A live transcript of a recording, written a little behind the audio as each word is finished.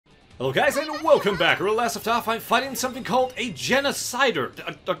Hello guys, and welcome back. We're last left off, I'm fighting something called a genocider,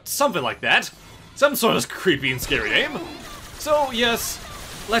 or something like that. Some sort of creepy and scary name. So yes,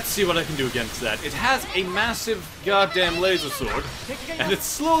 let's see what I can do against that. It has a massive goddamn laser sword, and it's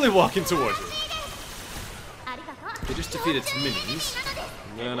slowly walking towards me. They just defeat its minions.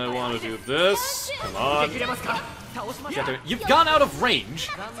 And then I want to do this. Come on. You've gone out of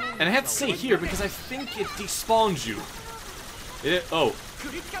range, and I had to say here because I think it despawns you. Oh.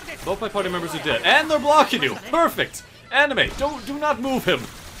 Both my party members are dead. And they're blocking you! Perfect! Anime, do not move him!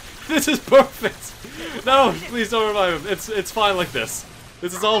 This is perfect! No, please don't revive him. It's fine like this.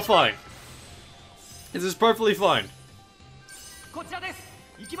 This is all fine. This is perfectly fine.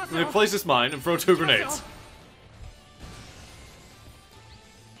 Let me place this mine and throw 2 grenades.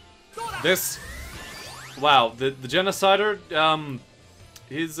 This... Wow, the genocider,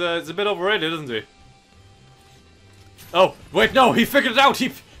 he's a bit overrated, isn't he? Oh, wait, no, he figured it out! He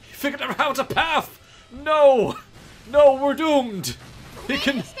figured out a path! No! No, we're doomed! He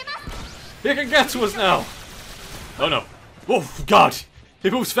can get to us now! Oh no. Oh, God! He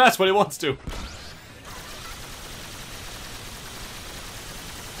moves fast when he wants to.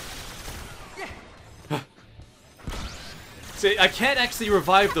 See, I can't actually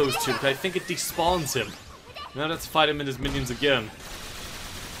revive those two, because I think it despawns him. Now let's fight him and his minions again.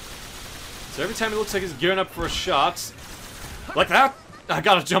 So every time it looks like he's gearing up for a shot, like that, I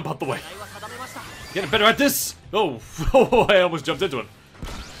gotta jump out the way. Getting better at this. Oh, I almost jumped into him.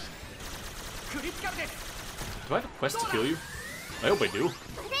 Do I have a quest to kill you? I hope I do.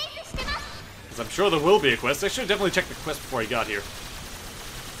 Because I'm sure there will be a quest. I should have definitely checked the quest before I got here.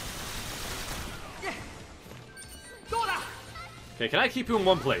 Okay, can I keep you in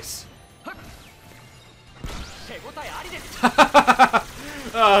one place?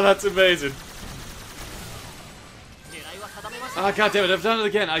 Oh, that's amazing. Ah, oh, god damn it, I've done it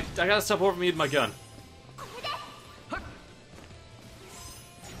again. I gotta stop overheating my gun.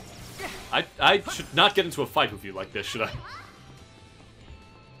 I should not get into a fight with you like this, should I?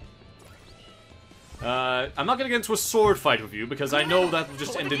 I'm not gonna get into a sword fight with you because I know that will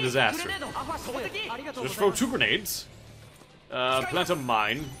just end in disaster. So just throw 2 grenades. Plant a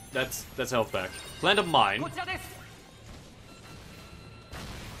mine. That's health back. Plant a mine.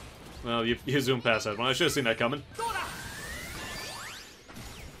 Well, you zoomed past that one. I should have seen that coming.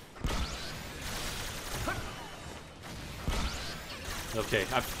 Okay,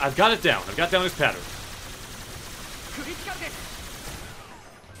 I've got it down. I've got down his pattern.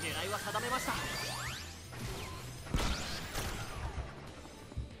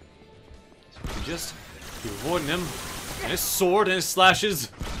 Just be avoiding him. And his sword and his slashes.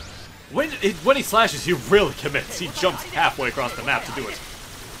 When he slashes, he really commits. He jumps halfway across the map to do it.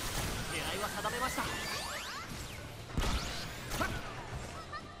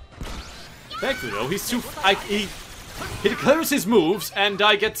 Thankfully, though, he's too... He declares his moves, and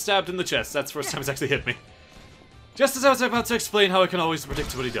I get stabbed in the chest. That's the first time he's actually hit me. Just as I was about to explain how I can always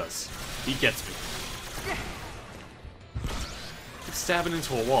predict what he does. He gets me. Keep stabbing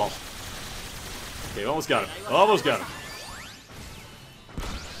into a wall. Okay, almost got him. Almost got him.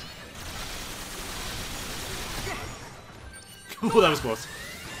 Oh, that was close.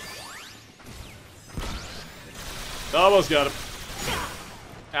 Almost got him.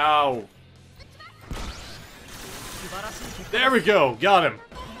 Ow. There we go, got him.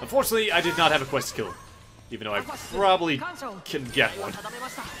 Unfortunately, I did not have a quest to kill him, even though I probably can get one.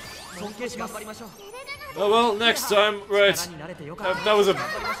 Oh well, next time, right. That was a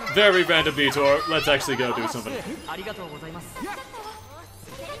very random detour. Let's actually go do something.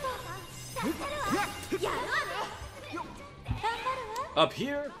 Up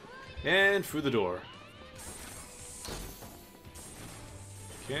here, and through the door.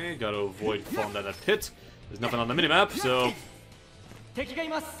 Okay, gotta avoid falling down that pit. There's nothing on the minimap, so...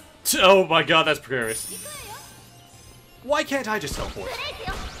 Oh my god, that's precarious. Why can't I just teleport?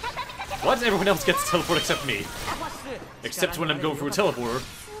 Why does everyone else get to teleport except me? Except when I'm going through a teleporter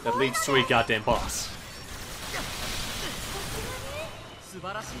that leads to a goddamn boss.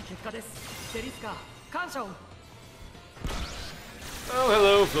 Oh,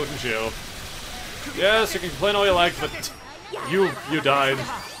 hello, floating shell. Yes, you can complain all you like, but you died.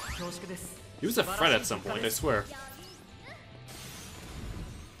 He was a threat at some point, I swear.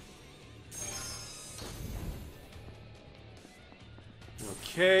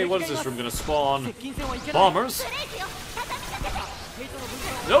 Okay, what is this room gonna spawn? Bombers?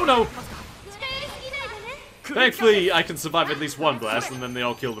 No, no! Thankfully, I can survive at least one blast, and then they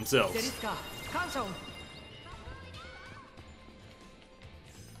all kill themselves.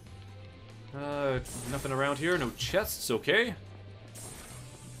 Nothing around here, no chests, okay.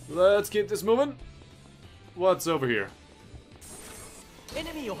 Let's keep this moving. What's over here?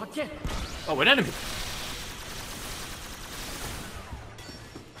 Oh, an enemy.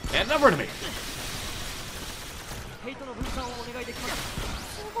 And another enemy.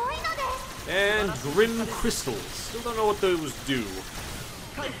 And Grim Crystals. Still don't know what those do.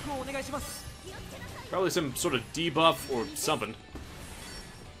 Probably some sort of debuff or something.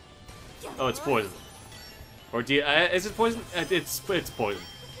 Oh, it's poison. Or is it poison? It's poison.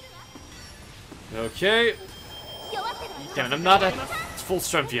 Okay. Damn it, I'm not at full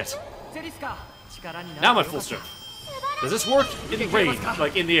strength yet. Now I'm at full strength. Does this work in rain,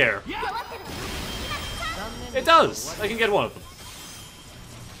 like in the air? It does! I can get one of them.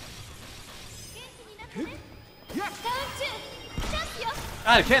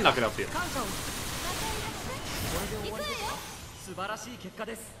 I can't knock it up here.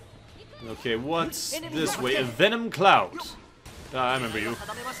 Okay, what's this way? A Venom Cloud. I remember you.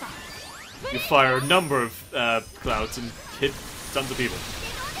 You fire a number of clouds and hit tons of people.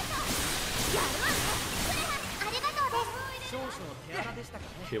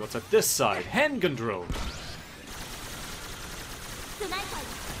 Okay, what's at this side? Handgun drone.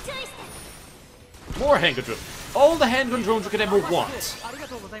 More handgun drone. All the handgun drones we could ever want.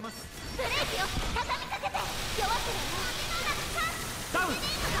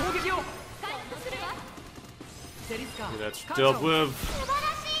 Okay, that's dealt with.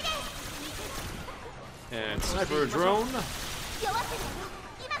 And sniper drone.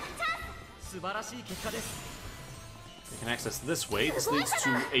 We can access this way. This leads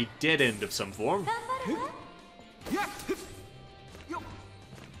to a dead end of some form.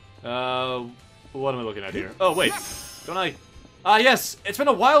 What am I looking at here? Oh, wait. Don't I? Ah, yes! It's been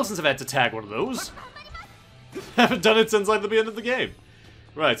a while since I've had to tag one of those. Haven't done it since, like, the beginning of the game.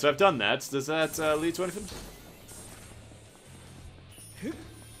 Right, so I've done that. Does that lead to anything?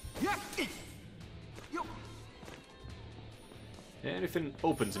 Anything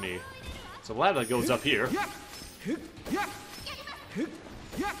open to me? It's a ladder that goes up here.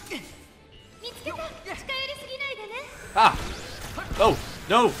 Ah! Oh!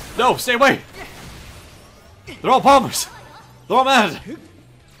 No! No! Stay away! They're all bombers! They're all mad!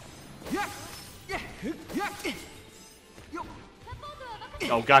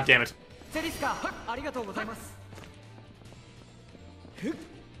 Oh, god damn it.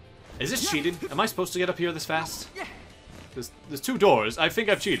 Is this cheating? Am I supposed to get up here this fast? There's two doors. I think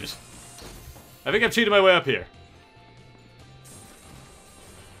I've cheated. I think I've cheated my way up here.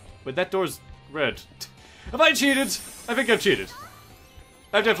 But that door's red. Have I cheated? I think I've cheated.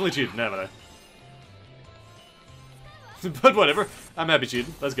 I've definitely cheated, haven't I? But whatever. I'm happy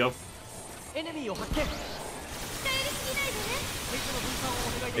cheating. Let's go.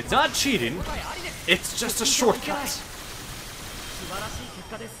 It's not cheating. It's just a shortcut.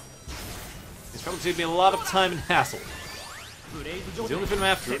 It's probably taken me a lot of time and hassle. The only thing I'm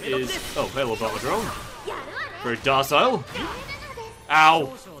after is... Oh, hello, bomber drone. Very docile.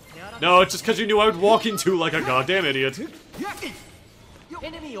 Ow. No, it's just because you knew I would walk into like a goddamn idiot. Or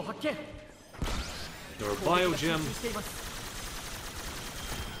a biogem.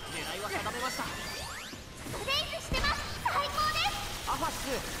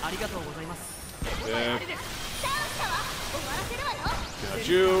 Got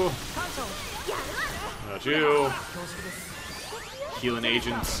you. Got you. Healing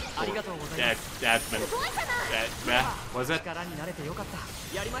agents. Admin. What is that?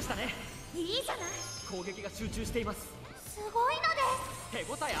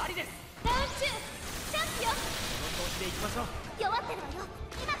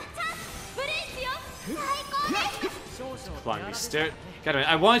 Climb these stairs. God,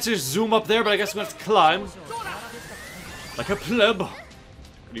 I wanted to zoom up there, but I guess I'm gonna have to climb. Like a pleb. I'm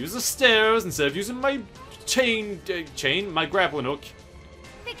gonna use the stairs instead of using my my grappling hook.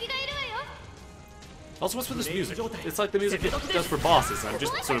 Also, what's with this music? It's like the music it does for bosses, and I'm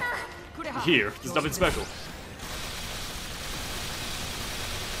just sort of here. There's nothing special.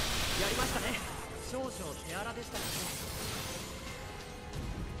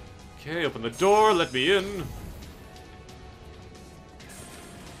 Okay, open the door, let me in.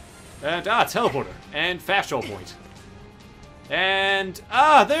 And, teleporter. And fast travel point. And,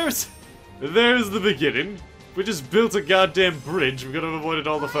 there's the beginning. We just built a goddamn bridge. We could have avoided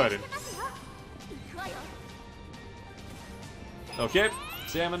all the fighting. Okay,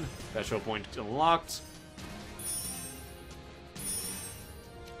 examine. Fast travel point unlocked.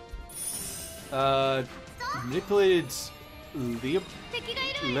 Manipulated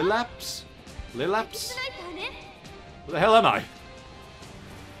Lilaps? Lilaps? Where the hell am I?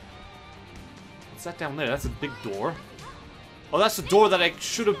 What's that down there? That's a big door. Oh, that's the door that I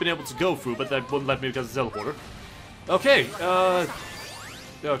should have been able to go through, but that wouldn't let me because of the teleporter. Okay, oh,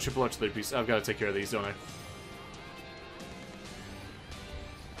 triple artillery piece. I've got to take care of these, don't I?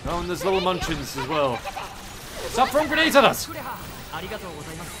 Oh, and there's little munchkins as well. Stop throwing grenades at us!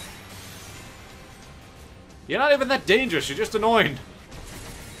 You're not even that dangerous, you're just annoying.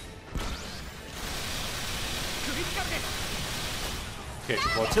 Okay,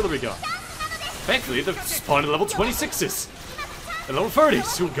 triple artillery gun. Thankfully, they've spawned at level 26s. And level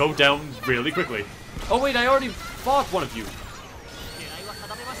 30s, who go down really quickly. Oh wait, I already fought one of you.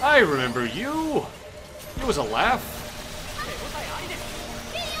 I remember you. It was a laugh.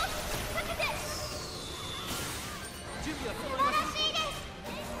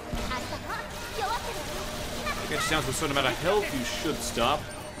 Gets down to a certain amount of health, you should stop.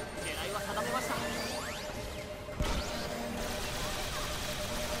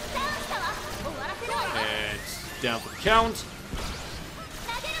 And down for the count.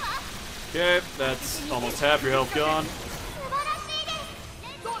 Okay, that's almost half your health gone.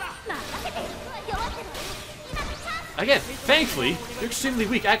 Again, thankfully, you're extremely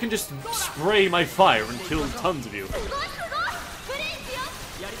weak. I can just spray my fire and kill tons of you.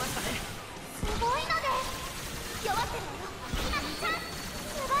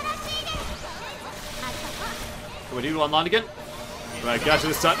 Do I need to online again? Right, got you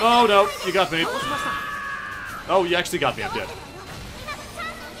this time. Oh no, you got me. Oh, you actually got me. I'm dead.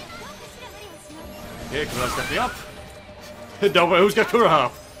 Okay, Kura's got me up. No, but who's got Kura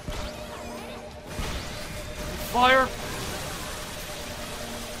up? Fire.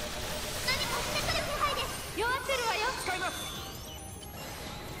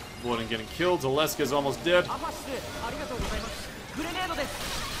 One getting killed. Zaleska's almost dead.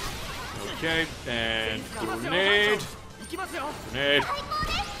 Okay, and grenade. Grenade.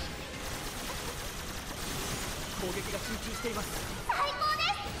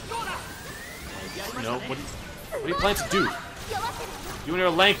 No, what do you plan to do? You and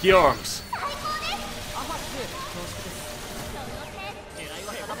your lanky arms.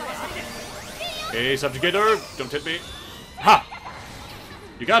 Okay, subjugator, don't hit me. Ha!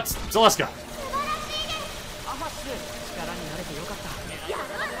 You got Zaleska.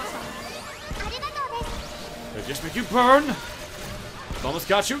 They just make you burn. Almost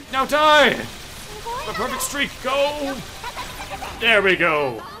got you. Now die! The perfect streak. Go! There we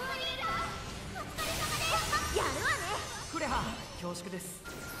go.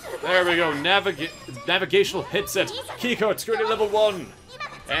 There we go. Navigational headset. Keycard security level 1.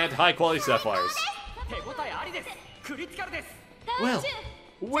 And high quality sapphires. Well,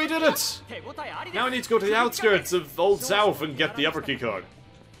 we did it! Now I need to go to the outskirts of Old South and get the upper keycard.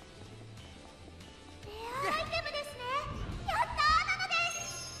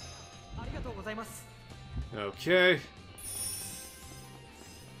 Okay.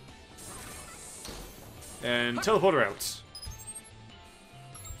 And teleporter out.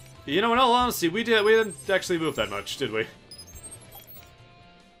 You know, in all honesty, we didn't actually move that much, did we?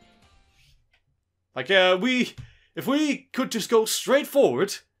 Like, if we could just go straight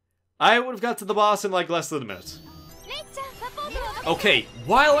forward, I would have got to the boss in like less than a minute. Okay,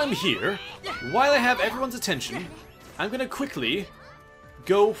 while I'm here, while I have everyone's attention, I'm gonna quickly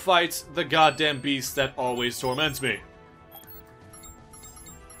go fight the goddamn beast that always torments me.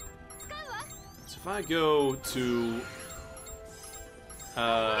 So if I go to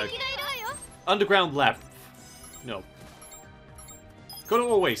Underground Labyrinth. No. Go to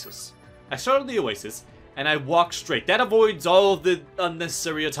Oasis. I started the Oasis, and I walk straight. That avoids all of the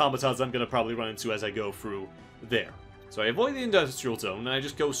unnecessary automatons I'm gonna probably run into as I go through there. So I avoid the industrial zone, and I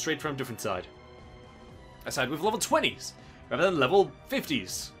just go straight from a different side. I side with level 20s, rather than level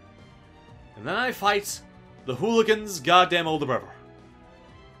 50s. And then I fight the hooligan's goddamn older brother.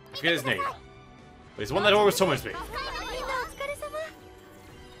 I forget his name. But he's the one that always torments me.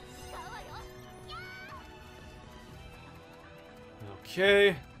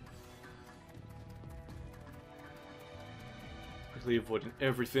 Okay. Quickly avoiding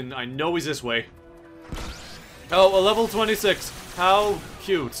everything. I know he's this way. Oh, a level 26. How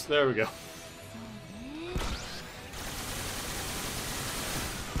cute. There we go.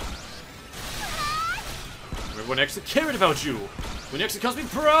 Everyone actually cared about you. When you actually caused me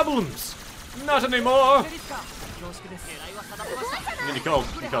problems. Not anymore. I mean, you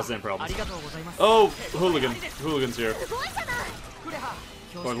caused them problems. Oh, hooligan. Hooligan's here.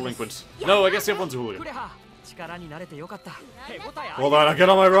 Or delinquent. No, I guess everyone's a hooligan. Hold on, I'll get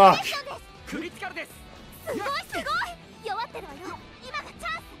on my rock.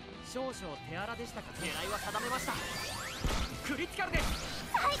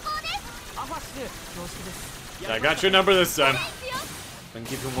 I got your number this time. I can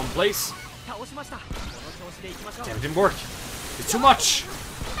keep you in one place. Damn, it didn't work. It's too much.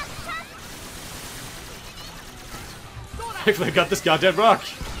 Thankfully, I got this goddamn rock.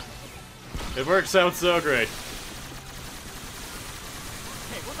 It works out so great.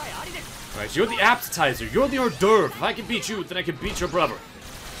 Alright, you're the appetizer. You're the hors d'oeuvre. If I can beat you, then I can beat your brother.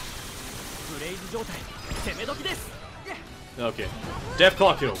 Okay. Death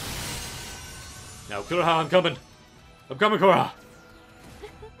Claw kill. Now, Kuroha, I'm coming. I'm coming, Kuroha.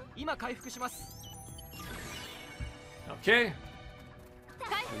 Okay.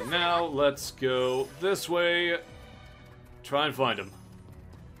 And now, let's go this way. Try and find him.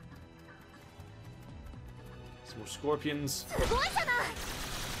 Some more scorpions.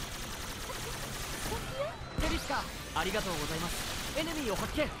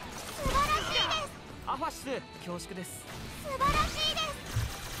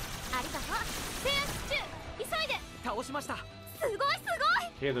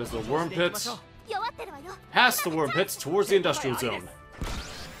 Okay, there's the worm pits. Past the worm pits towards the industrial zone.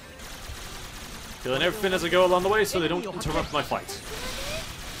 Killing everything as I go along the way so they don't interrupt my fight.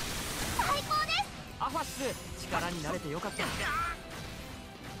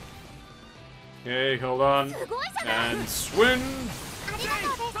 Okay, hold on. And swing!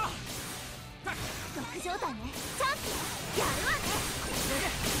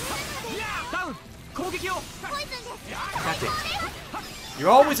 You're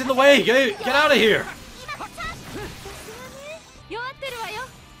always in the way! Get out of here!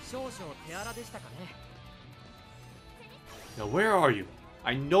 Now, where are you?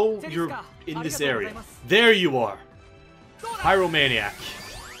 I know you're in this area. There you are! Pyromaniac.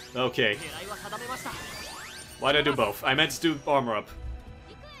 Okay. Why'd I do both? I meant to do armor up.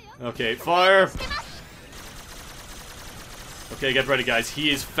 Okay, fire! Okay, get ready, guys.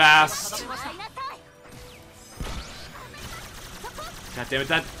 He is fast. God damn it,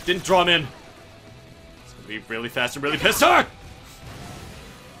 that didn't draw him in. It's gonna be really fast and really pissed off!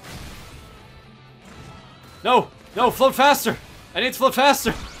 No! No, float faster! I need to float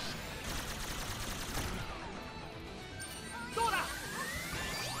faster!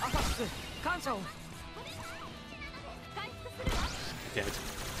 Damn it.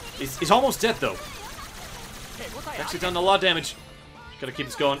 He's almost dead, though. Actually done a lot of damage. Gotta keep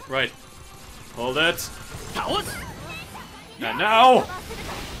this going. Right. Hold it. And now!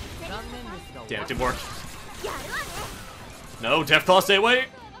 Damn, it didn't work. No, Deathclaw, stay away!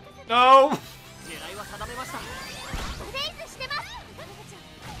 No!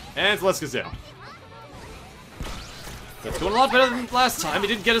 And let's get down. That's going a lot better than last time. He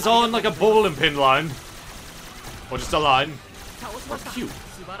didn't get us all in like a bowling pin line. Or just a line. Or Q.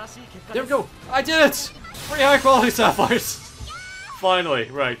 There we go. I did it! 3 high quality sapphires. Finally.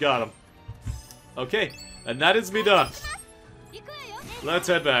 Right, got him. Okay. And that is me done. Let's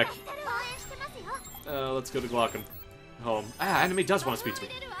head back. Let's go to Glocken. Home. Ah, Anime does want to speak to me.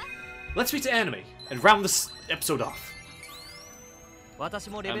 Let's speak to Anime and round this episode off.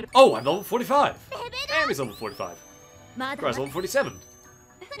 Oh, I'm level 45. Anime's level 45. Grass level 47.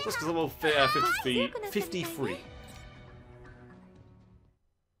 Whiska's level 53.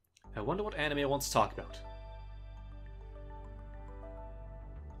 I wonder what Anime wants to talk about.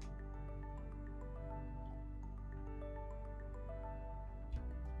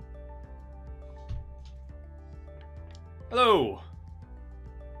 Hello.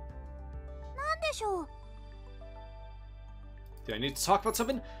 Do I need to talk about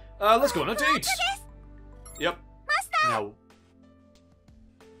something? Let's go on a date. Yep. Now,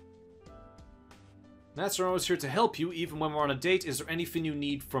 Master, I'm always here to help you, even when we're on a date. Is there anything you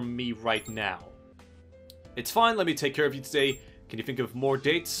need from me right now? It's fine, let me take care of you today. Can you think of more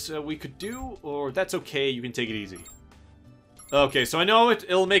dates we could do? Or that's okay, you can take it easy. Okay, so I know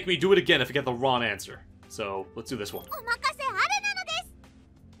it'll make me do it again if I get the wrong answer. So, let's do this one.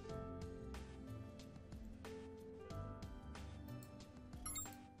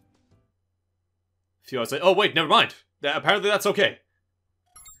 Few hours later. Oh, wait, never mind. Apparently that's okay.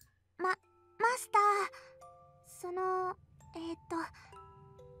 Master, ア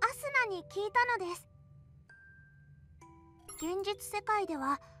スナに聞いたのです。現実世界で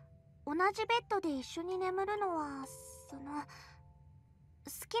は同じベッドで一緒に眠るのは好きな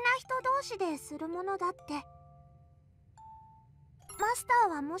人同士でするものだって。マスタ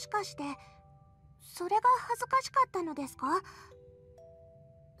ーはもしかしてそれが恥ずかしかったのですか？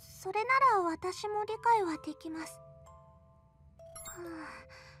それなら私も理解はできます。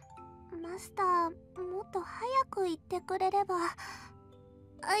マスター、もっと早く言ってくれれば。いえ、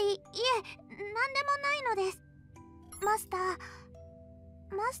なんでもないのです。マスター、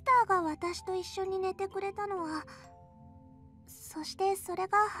マスターが私と一緒に寝てくれたのは、そしてそれ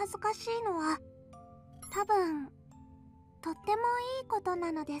が恥ずかしいのは、多分とってもいいこと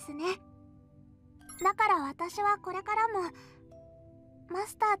なのですね。だから私はこれからもマ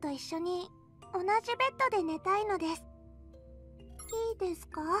スターと一緒に同じベッドで寝たいのです。いいです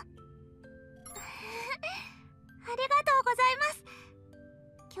か？ありがとうございます。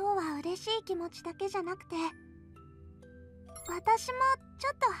今日は嬉しい気持ちだけじゃなくて、私もち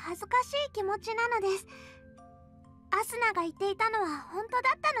ょっと恥ずかしい気持ちなのです。アスナが言っていたのは本当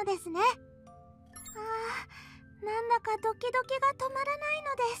だったのですね。なんだかドキドキが止まらない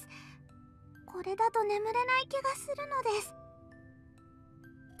のです。これだと眠れない気がするのです。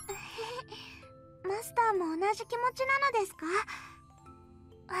マスターも同じ気持ちなのですか？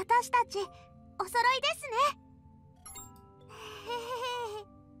私たちお揃いですね。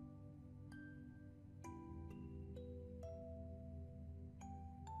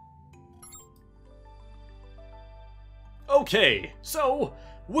Okay, so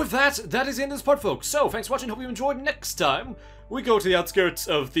with that is the end of this part, folks. So thanks for watching, hope you enjoyed. Next time, we go to the outskirts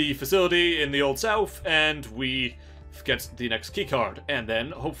of the facility in the Old South, and we get the next keycard, and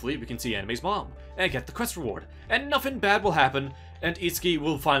then hopefully we can see Anime's mom, and get the quest reward, and nothing bad will happen, and Itsuki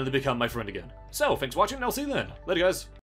will finally become my friend again. So, thanks for watching, and I'll see you then. Later, guys.